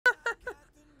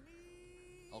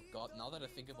Oh god, now that I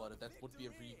think about it, that would be a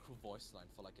really cool voice line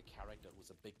for like a character who's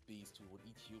a big beast who would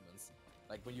eat humans.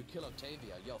 Like when you kill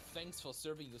Octavia, yo, thanks for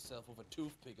serving yourself with a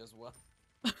toothpick as well.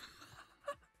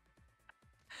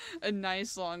 A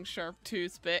nice long sharp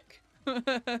toothpick.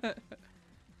 I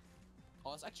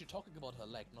was actually talking about her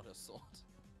leg, not her sword.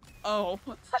 Oh.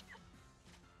 But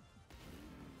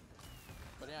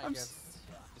yeah, I guess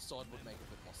the sword would make a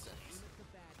bit more sense.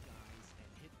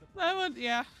 That would,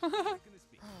 yeah.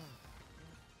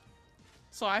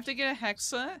 So I have to get a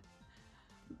Hexa?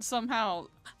 Somehow,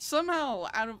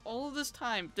 out of all of this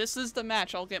time, this is the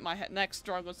match I'll get my next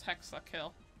Drogoz Hexa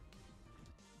kill.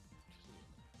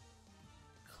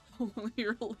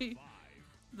 Clearly.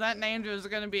 That ninja is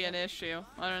gonna be an issue.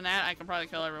 Other than that, I can probably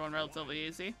kill everyone relatively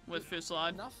easy with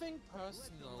Fusillade. Nothing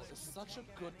personal. It's such a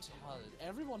good talent.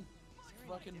 Everyone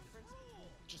fucking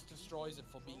just destroys it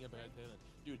for being a bad talent.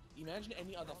 Dude, imagine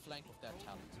any other flank with that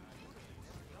talent.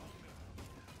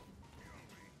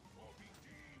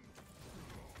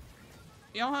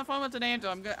 Y'all have fun with the ninja.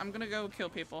 I'm gonna go kill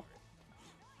people.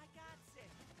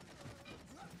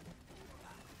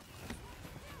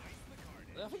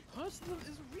 I think personal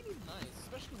is really nice,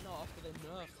 especially now after they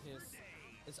nerfed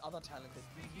his other talent that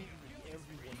literally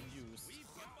everyone used.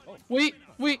 Oh.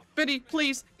 Wait, Betty,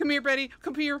 please, come here, Betty,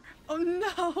 come here. Oh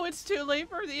no, it's too late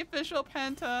for the official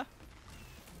penta.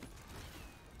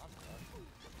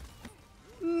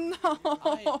 No.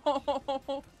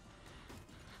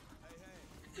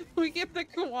 We get the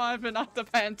quad, but not the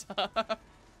penta.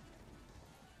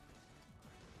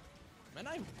 Man,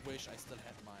 I wish I still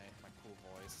had my cool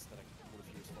voice that I would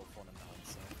have used for an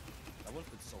announcer. That would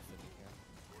have been so fitting here.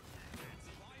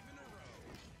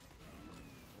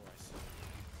 Oh,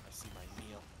 I see my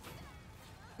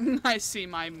meal. I see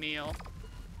my meal.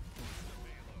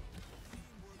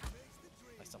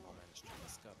 I somehow managed to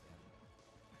miss up.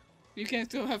 You can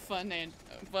still have fun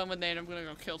with Nate. I'm gonna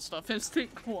go kill stuff.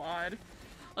 Instant quad.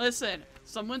 Listen,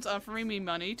 someone's offering me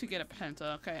money to get a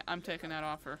penta. Okay, I'm taking that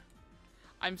offer.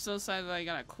 I'm so sad that I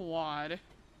got a quad.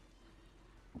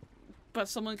 But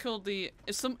someone killed the...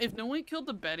 If no one killed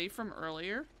the Betty from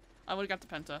earlier, I would've got the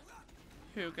penta.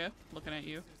 Huga, looking at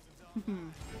you.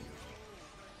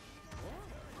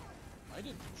 I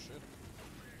didn't do shit.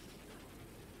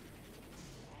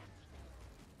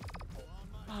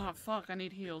 Ah, fuck, I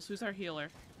need heals. Who's our healer?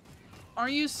 Are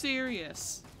you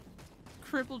serious?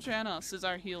 Cripple Janos is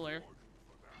our healer.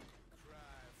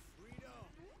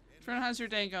 Infernal, how's your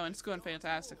day going? It's going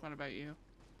fantastic. What about you?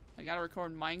 I gotta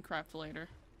record Minecraft later.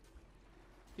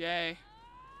 Yay.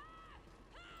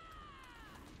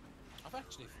 I've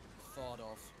actually thought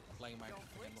of playing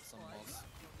Minecraft again with some mods.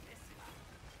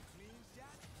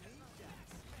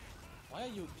 Why are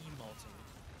you emoting,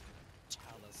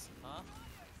 Chalice, huh?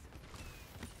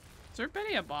 Is there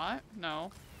Betty a bot?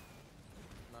 No.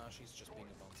 Nah, she's just being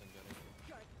a bouncing Betty.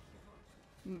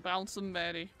 Bouncing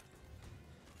Betty.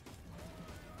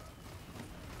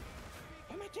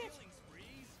 Oh my dick!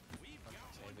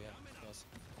 Octavia, yes.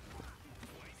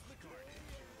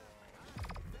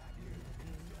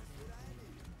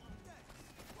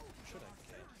 Should I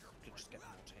get? Could just get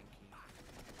more tanky.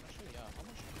 Actually, yeah. How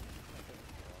much?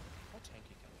 How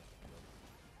tanky can I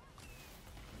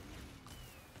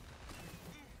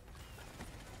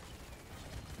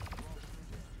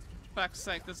For fuck's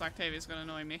sake, this Octavia's gonna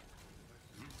annoy me.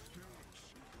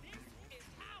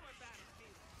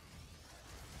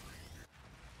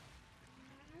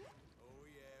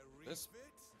 This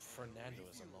Fernando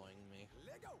is annoying me.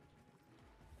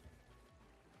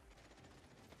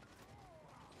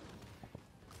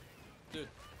 Dude,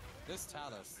 this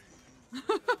Talus. He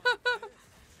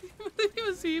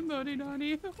was emoting on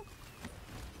you.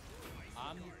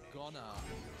 I'm gonna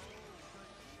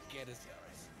get his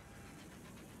ass.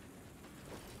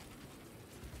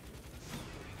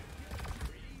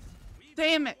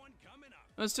 Damn it!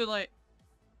 It was too late.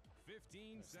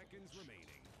 15 seconds remaining.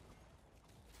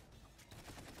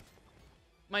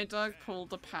 My dog pulled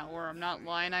the power. I'm not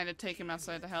lying. I had to take him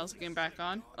outside the house and get him back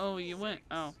on. Oh, you went.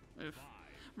 Oh, oof.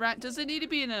 Rat, does it need to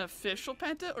be an official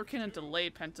penta or can a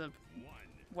delayed penta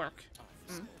work? Oh,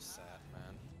 I'm so sad,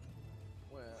 man.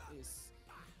 Where is...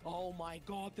 Oh my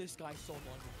god, this guy's so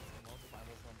annoying.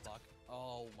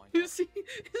 Oh my god. Is the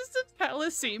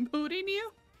Talus emoting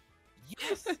you?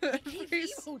 Yes! He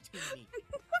keeps emoting me!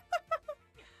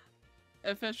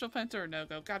 Official penta or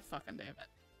no-go? God fucking damn it.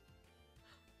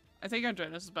 I think our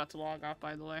Janus is about to log off,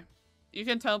 by the way. You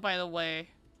can tell by the way.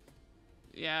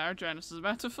 Yeah, our Janus is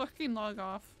about to fucking log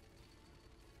off.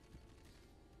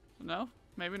 No?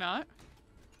 Maybe not.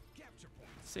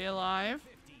 See you live.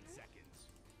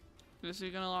 Is he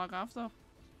gonna log off, though?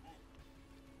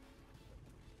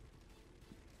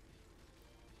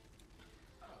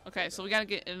 Okay, so we gotta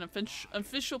get an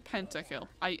official pentakill.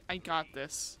 I got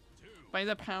this. By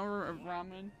the power of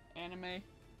ramen, anime,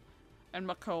 and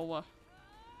Makola.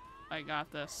 I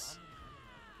got this.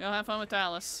 Y'all have fun with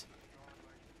Alice.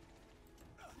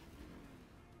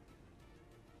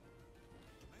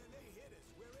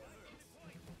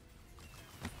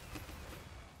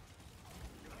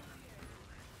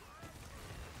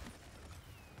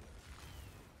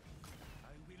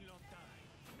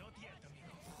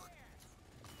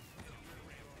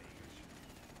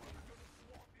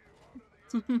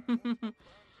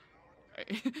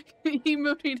 He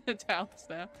moving to Dallas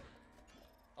now.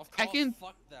 Of course, I can.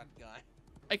 fuck that guy.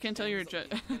 I can tell you're a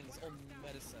Getting his own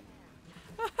medicine.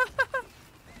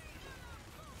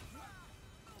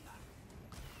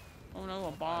 Oh no,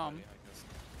 a bomb.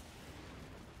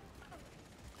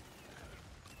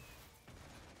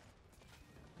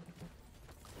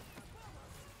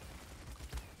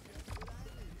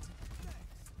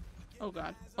 Oh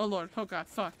god. Oh lord. Oh god.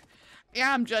 Fuck.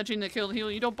 Yeah, I'm judging the kill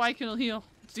heal. You don't buy kill heal.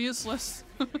 It's useless.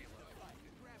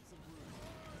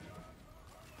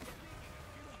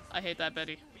 I hate that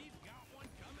Betty.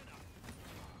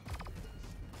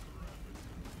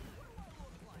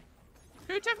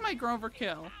 Who took my Grover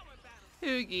kill?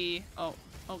 Hoogie. Oh.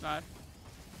 Oh god.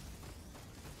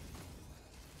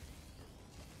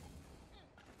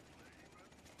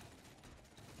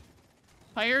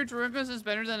 Pirate Drogoz is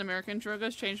better than American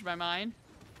Drogoz. Changed my mind.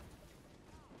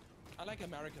 I like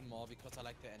American more because I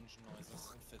like the engine noises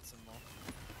and fits him more.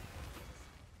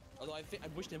 Although I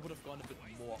wish they would have gone a bit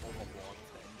more overboard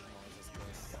with the engine noises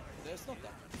because there's not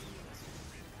that much.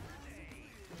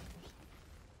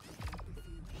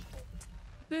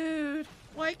 Dude,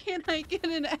 why can't I get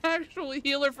an actual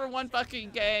healer for one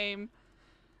fucking game?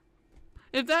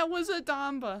 If that was a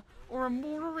Damba or a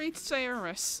Moderate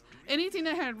Saris, anything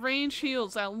that had range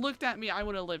heals that looked at me, I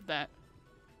would have lived that.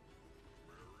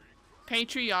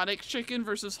 Patriotic chicken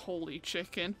versus holy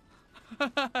chicken.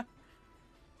 Got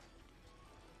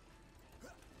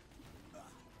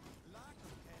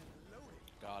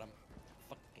him.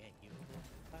 Fuck you.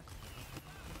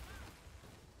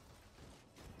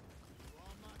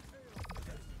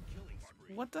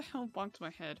 What the hell bonked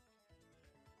my head?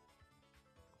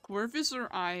 Corvus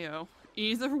or Io?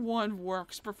 Either one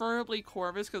works. Preferably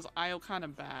Corvus because Io kind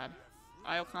of bad.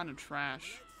 Io kind of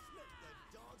trash.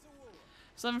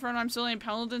 So Infernal, I'm still in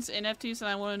Paladins NFTs and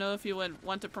I want to know if you would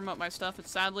want to promote my stuff. But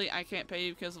sadly, I can't pay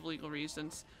you because of legal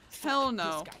reasons. Hell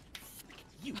no. This guy.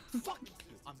 You. Fuck you.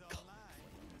 I'm coming.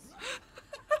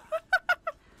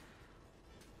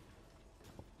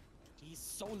 He's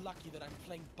so lucky that I'm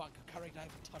playing Bug, a character I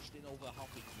haven't touched in over half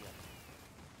a year.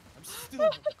 I'm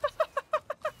still.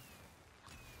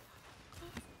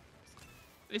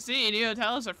 You see, Idio,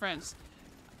 tell us our friends.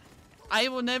 I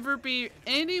will never be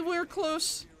anywhere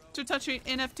close to touching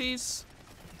NFTs.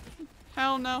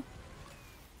 Hell no.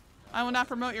 I will not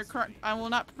promote your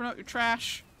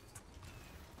trash.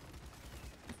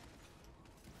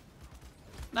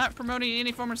 Not promoting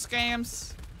any form of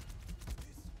scams.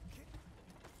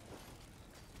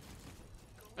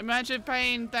 Imagine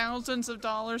paying thousands of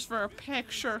dollars for a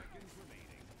picture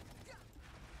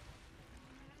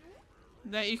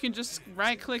that you can just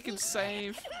right click and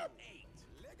save.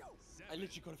 I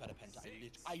literally could have had a penta.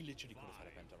 I literally could have had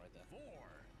a penta right there.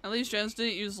 At least Jones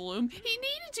didn't use Loom. He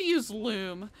needed to use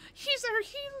Loom. He's our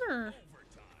healer.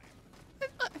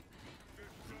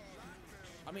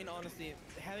 I mean, honestly,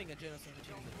 having a Gyro team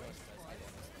in the first place,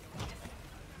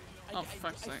 I don't know. Oh,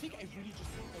 fuck's sake. I think I really just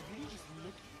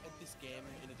look at this game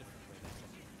in a different way than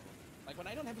some people. Like, when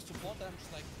I don't have a support, then I'm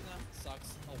just like, nah,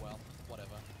 sucks. Oh well,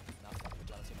 whatever. Nah, fuck the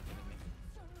Gyro team, not kidding me.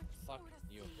 Fuck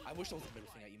you. I wish there was a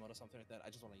middle finger emote or something like that. I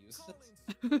just want to use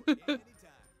it.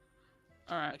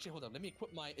 Alright. Actually, hold on. Let me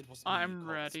equip my. I'm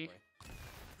ready.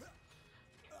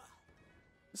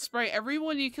 Spray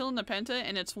everyone you kill in the Penta,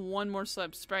 and it's 1 more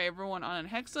sub. Spray everyone on a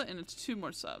Hexa, and it's 2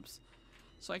 more subs.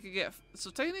 So I could get. So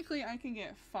technically, I can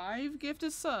get 5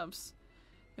 gifted subs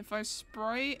if I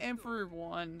spray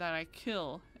everyone that I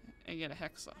kill and get a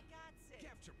Hexa.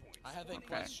 I have a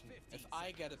question. If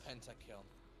I get a pentakill,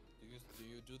 do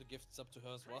you do the gift sub to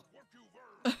her as well?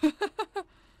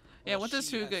 Yeah, what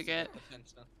does Huga get?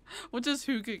 What does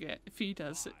Huga get if he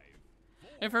does it?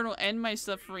 Infernal, end my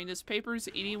suffering. Paper's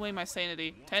eating away my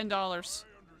sanity. $10.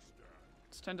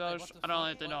 It's $10. Hey, I don't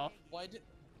like it at all. Why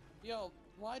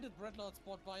did Dreadlords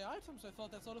bot buy items? I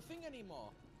thought that's not a thing anymore.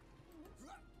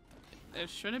 It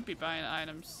shouldn't be buying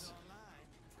items.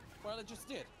 Well, it just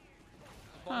did.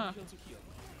 Bought kill to heal.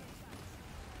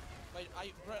 Wait,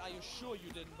 Brett, are you sure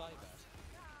you didn't buy that?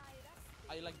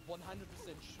 Are you like 100%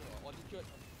 sure? Or did you like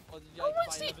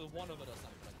buy level 1 of it or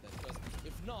something like that? Because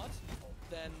If not,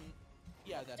 then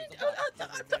yeah, that is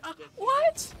a bug.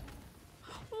 What?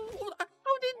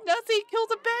 How did nothing kill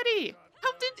the Betty?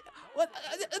 How did what?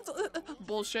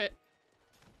 Bullshit.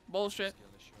 Bullshit. Skill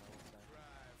issue, I would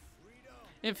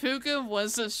say. If Hugo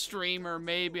was a streamer,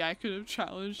 maybe I could have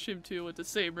challenged him to with the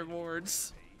same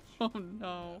rewards. Oh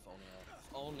no.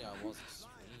 If only I was a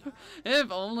streamer.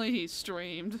 If only he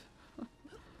streamed.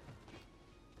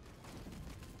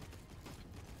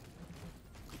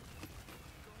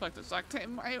 Fuck this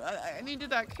Octane. I needed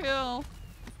that kill.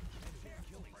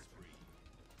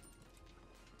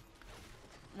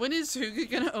 When is Hugo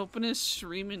gonna open his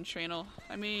streaming channel?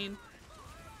 I mean,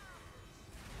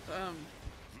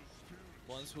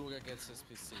 Once Hugo gets his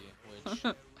PC,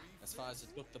 which, as far as it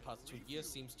looked the past 2 years,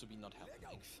 seems to be not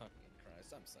happening. Fucking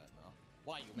Christ, I'm sad now.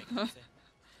 Why you making me say?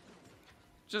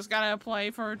 just gotta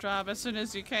apply for a job as soon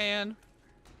as you can.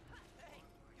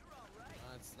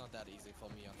 It's not that easy for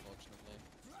me, unfortunately.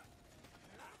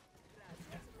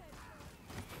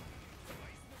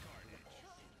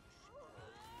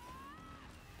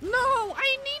 No,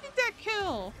 I needed that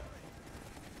kill.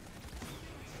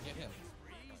 Get him.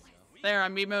 There,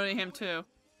 I'm emoting him too.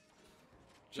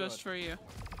 Just Good. for you.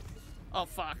 Oh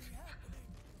fuck.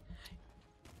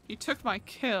 You took my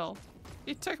kill.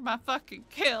 You took my fucking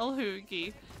kill,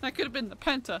 Hoogie. That could have been the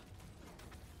Penta.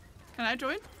 Can I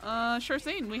join? Sure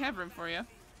thing. We have room for you.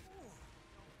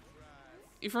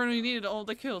 If only needed all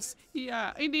the kills.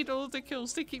 Yeah, I need all the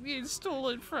kills to keep getting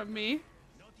stolen from me.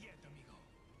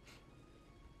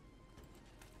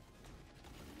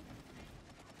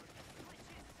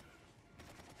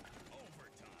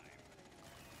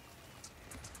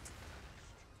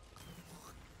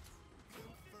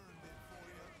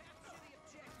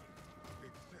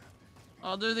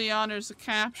 I'll do the honors of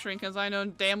capturing because I know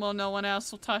damn well no one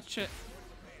else will touch it.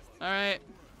 Alright.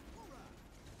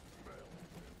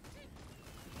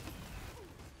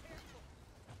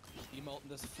 Emoting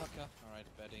this fucker. Alright,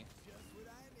 Betty.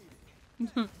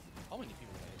 How many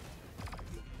people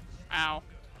made? Ow.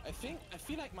 I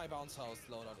feel like my bounce house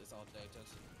loadout is outdated.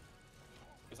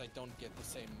 Because I don't get the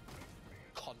same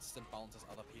constant bounce as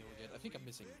other people get. I think I'm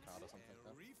missing a card or something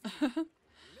like that.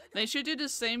 They should do the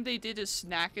same they did as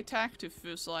snack attack to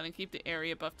Fusillade and keep the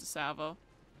area buff to Salvo.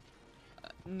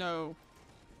 No.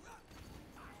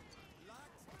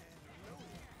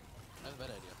 That's a bad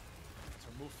idea. Let's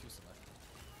remove Fusillade.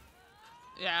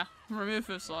 Yeah, remove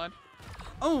Fusillade.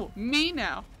 Oh, me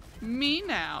now. Me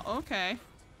now. Okay.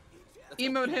 Let's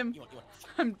Emote go. him. You want.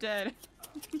 I'm dead.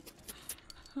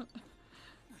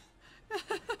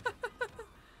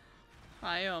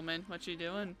 Hi, Omen. What you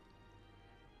doing?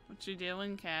 What you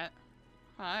doing, cat?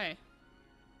 Hi.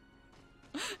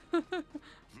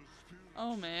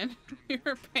 Oh man, you're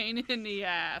a pain in the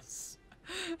ass.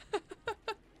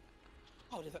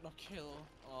 How did that not kill?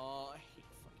 Oh, I hate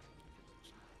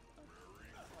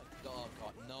fucking. Oh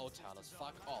god, no, Talus.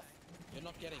 Fuck off. You're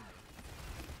not getting me.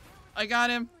 I got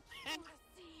him.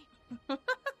 I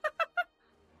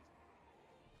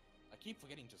keep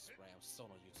forgetting to spray. I'm so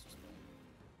not used to spray.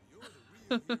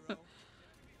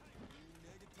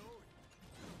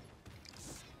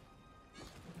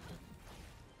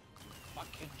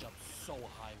 Fucking jump so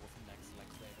high with next leg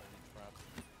save, holy crap.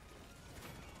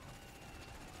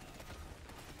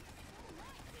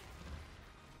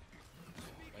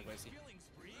 Wait, where is he?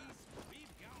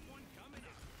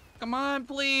 Come on,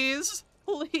 please.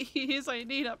 Please, I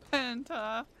need a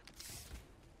penta.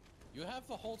 You have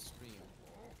the whole stream.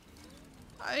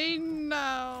 I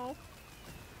know.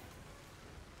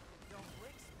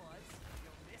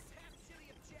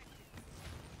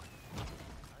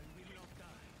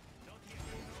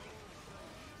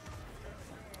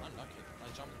 Unlucky.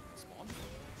 I jumped and spawned.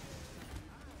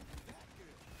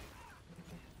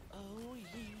 Oh yeah.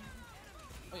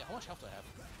 Oh yeah, how much health do I have?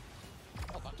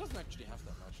 Oh, Buck doesn't actually have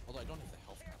that much. Although I don't have the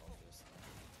health card, obviously.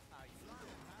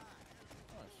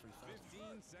 Oh, 3,000.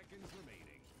 15 seconds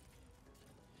remaining.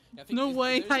 Yeah, I think No if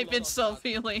way, there's a I've been loadout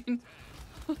self-healing.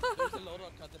 There's a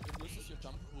loadout card that reduces your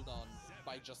jump cooldown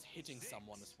by just hitting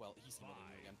someone as well. He's emoting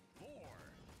me again.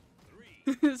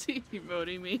 4, 3, Is he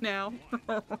emoting me now?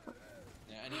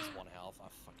 Yeah, and he's 1 health. I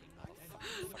fucking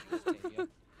motherfucker. Fucking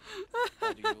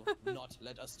How do you not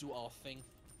let us do our thing?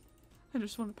 I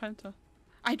just want a penta.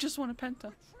 I just want a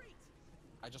penta.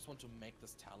 I just want to make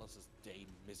this Talus's day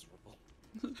miserable.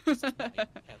 Because mine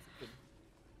has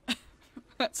been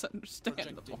That's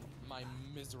understandable. projecting my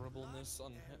miserableness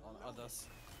on others.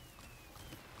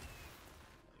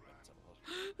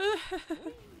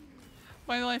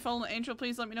 By the way, Fallen Angel,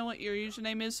 please let me know what your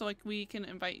username is so like we can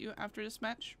invite you after this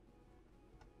match.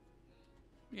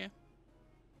 Yeah.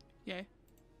 Yeah.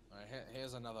 I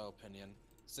Here's another opinion.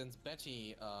 Since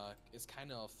Betty is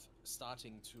kind of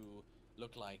starting to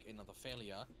look like another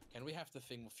failure, can we have the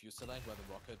thing with Fusillade where the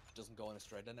rocket doesn't go in a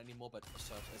straight line anymore but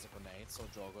serves as a grenade, so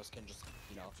Drogoz can just,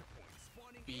 you know,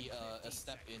 be a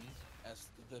step in as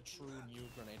the true new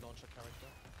grenade launcher character?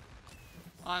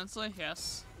 Honestly,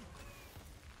 yes.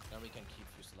 Then we can keep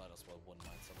Fusillade as well, wouldn't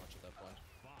mind so much at that point.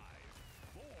 5,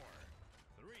 4,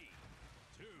 3,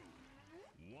 2,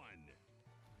 1.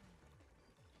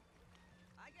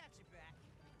 I got you back.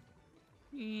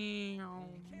 Ew.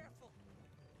 Careful.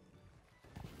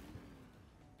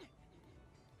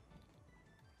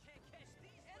 Can't catch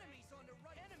these enemies on the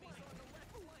right. Enemies on the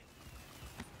left flank.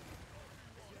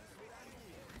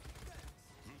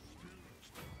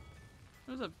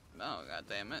 There's a oh god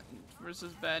damn it. Where's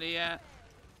this Betty at?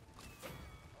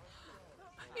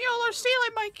 Y'all are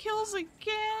stealing my kills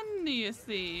again, you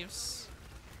thieves.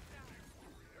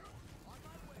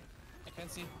 I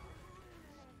can't see.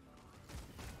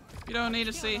 You don't need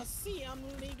to see. I'm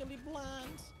legally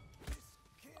blind.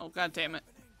 Oh god damn it.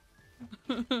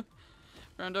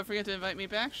 Ron, don't forget to invite me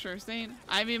back. Sure thing.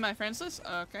 I be my friends list?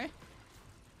 Okay.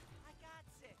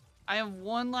 I have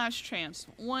one last chance.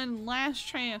 One last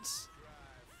chance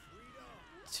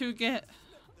to get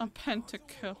a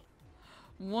pentakill.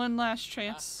 One last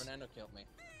chance. Fernando killed me.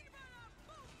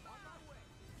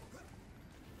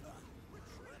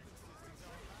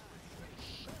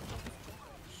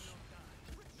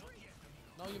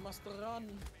 No, you must run.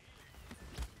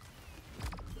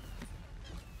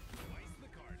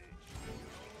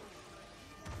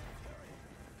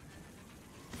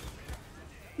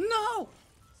 No!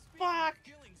 Fuck!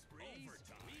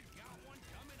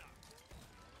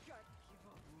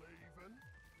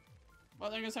 Well,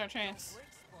 there goes our chance.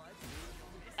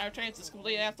 Our chance is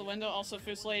completely out the window. Also,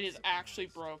 Fusillade is actually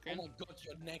broken. Oh my god,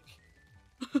 your neck.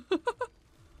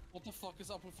 What the fuck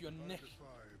is up with your neck?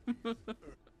 Did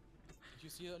you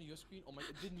see it on your screen? Oh my,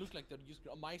 it didn't look like that on your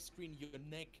screen. On my screen, your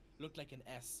neck looked like an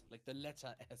S. Like the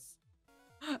letter S.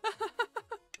 Holy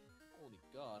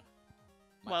god.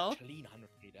 Well. Clean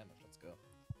 100k damage, let's go.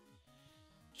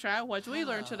 Chat, what did we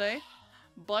learn today?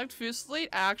 Bugged Fusillade,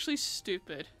 actually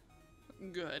stupid.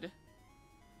 Good.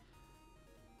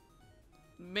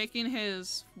 Making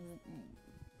his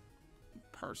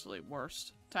personally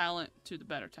worst talent to the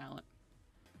better talent.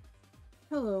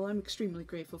 Hello, I'm extremely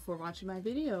grateful for watching my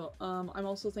video. I'm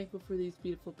also thankful for these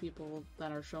beautiful people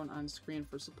that are shown on screen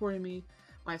for supporting me,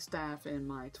 my staff, and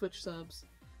my Twitch subs.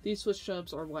 These Twitch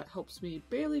subs are what helps me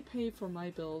barely pay for my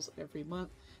bills every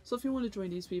month, so if you want to join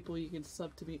these people, you can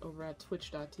sub to me over at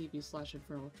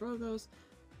twitch.tv/infernaldrogoz.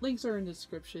 Links are in the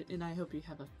description, and I hope you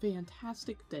have a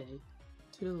fantastic day.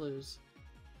 Toodaloo.